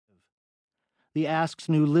The Asks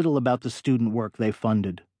knew little about the student work they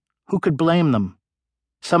funded. Who could blame them?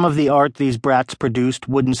 Some of the art these brats produced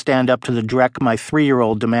wouldn't stand up to the dreck my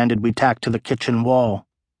 3-year-old demanded we tack to the kitchen wall.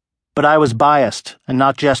 But I was biased, and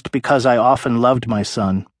not just because I often loved my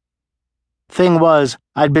son. Thing was,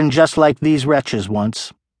 I'd been just like these wretches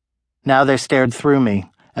once. Now they stared through me,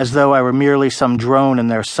 as though I were merely some drone in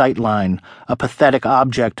their sight line, a pathetic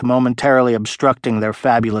object momentarily obstructing their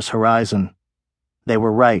fabulous horizon. They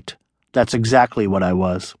were right. That's exactly what I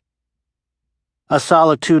was. A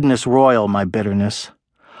solitudinous royal, my bitterness.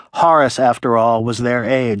 Horace, after all, was their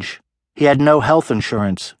age. He had no health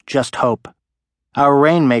insurance, just hope. Our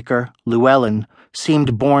rainmaker, Llewellyn,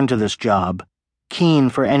 seemed born to this job, keen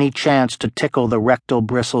for any chance to tickle the rectal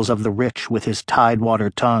bristles of the rich with his tidewater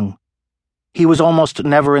tongue. He was almost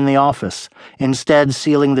never in the office, instead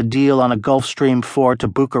sealing the deal on a Gulfstream 4 to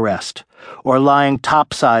Bucharest, or lying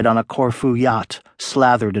topside on a Corfu yacht,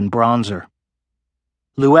 slathered in bronzer.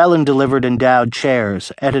 Llewellyn delivered endowed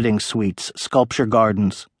chairs, editing suites, sculpture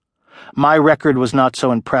gardens. My record was not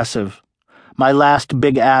so impressive. My last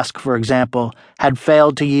big ask, for example, had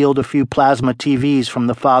failed to yield a few plasma TVs from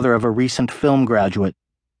the father of a recent film graduate.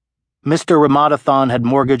 Mr. Ramadathon had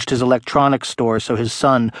mortgaged his electronics store so his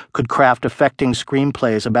son could craft affecting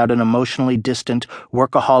screenplays about an emotionally distant,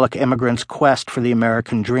 workaholic immigrant's quest for the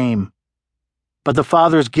American dream. But the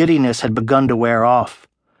father's giddiness had begun to wear off.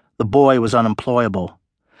 The boy was unemployable.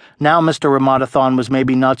 Now Mr. Ramadathon was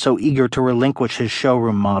maybe not so eager to relinquish his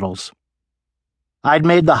showroom models. I'd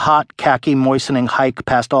made the hot, khaki-moistening hike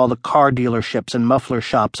past all the car dealerships and muffler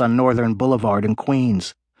shops on Northern Boulevard in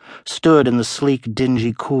Queens, stood in the sleek,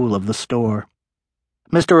 dingy cool of the store.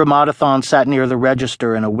 Mr. Ramadathon sat near the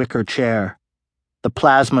register in a wicker chair. The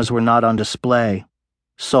plasmas were not on display.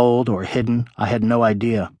 Sold or hidden, I had no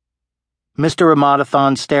idea. Mr.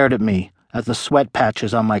 Ramadathon stared at me, at the sweat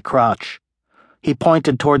patches on my crotch. He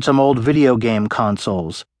pointed toward some old video game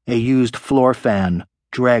consoles, a used floor fan,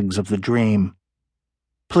 dregs of the dream.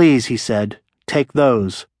 "Please," he said, "take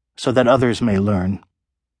those, so that others may learn."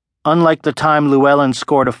 Unlike the time Llewellyn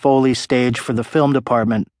scored a Foley stage for the film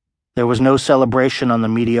department, there was no celebration on the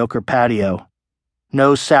mediocre patio.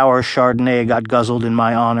 No sour Chardonnay got guzzled in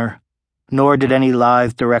my honor, nor did any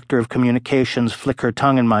lithe director of communications flick her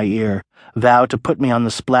tongue in my ear, vow to put me on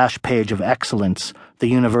the splash page of Excellence, the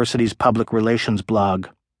university's public relations blog.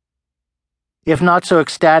 If not so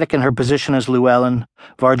ecstatic in her position as Llewellyn,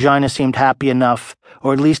 Vargina seemed happy enough,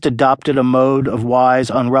 or at least adopted a mode of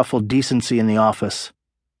wise, unruffled decency in the office.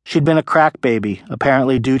 She'd been a crack baby,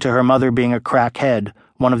 apparently due to her mother being a crackhead,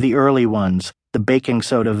 one of the early ones, the baking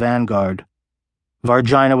soda vanguard.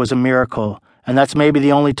 Vargina was a miracle, and that's maybe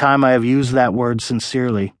the only time I have used that word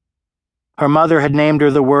sincerely. Her mother had named her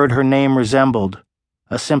the word her name resembled.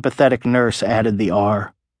 A sympathetic nurse added the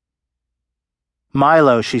R.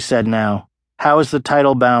 "Milo," she said now, "how is the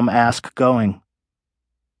Teitelbaum ask going?"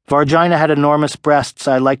 Vargina had enormous breasts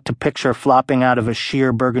I liked to picture flopping out of a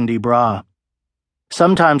sheer burgundy bra.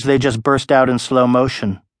 Sometimes they just burst out in slow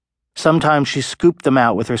motion. Sometimes she scooped them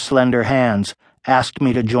out with her slender hands, asked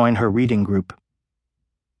me to join her reading group.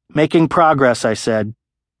 "Making progress," I said,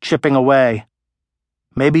 "chipping away."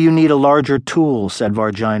 "Maybe you need a larger tool," said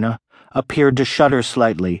Vargina, appeared to shudder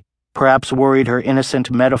slightly, perhaps worried her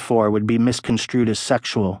innocent metaphor would be misconstrued as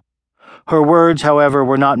sexual. Her words, however,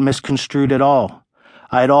 were not misconstrued at all.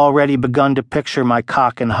 I had already begun to picture my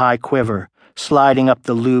cock in high quiver, sliding up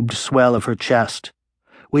the lubed swell of her chest.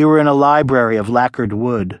 We were in a library of lacquered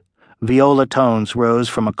wood. Viola tones rose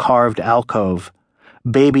from a carved alcove.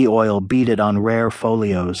 Baby oil beaded on rare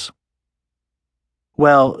folios.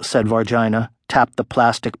 "Well," said Vargina, tapped the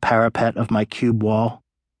plastic parapet of my cube wall.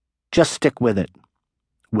 "Just stick with it."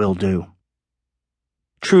 "Will do."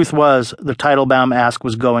 Truth was, the Teitelbaum ask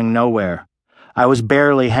was going nowhere. I was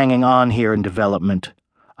barely hanging on here in development.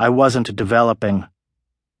 I wasn't developing.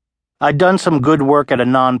 I'd done some good work at a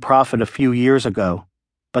non-profit a few years ago,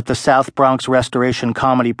 but the South Bronx Restoration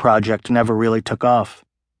Comedy Project never really took off.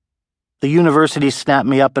 The university snapped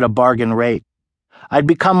me up at a bargain rate. I'd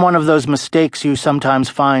become one of those mistakes you sometimes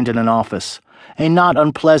find in an office, a not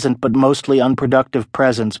unpleasant but mostly unproductive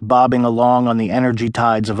presence bobbing along on the energy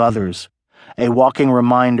tides of others, a walking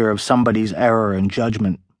reminder of somebody's error in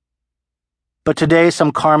judgment. But today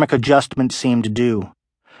some karmic adjustment seemed due.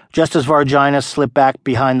 Just as Vargina slipped back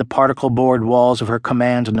behind the particle board walls of her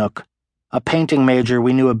command nook, a painting major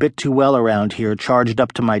we knew a bit too well around here charged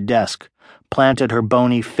up to my desk, planted her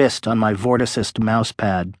bony fist on my vorticist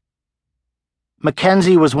mousepad.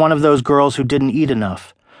 Mackenzie was one of those girls who didn't eat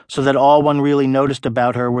enough, so that all one really noticed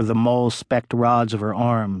about her were the mole-specked rods of her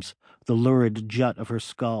arms, the lurid jut of her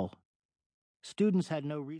skull. Students had no reason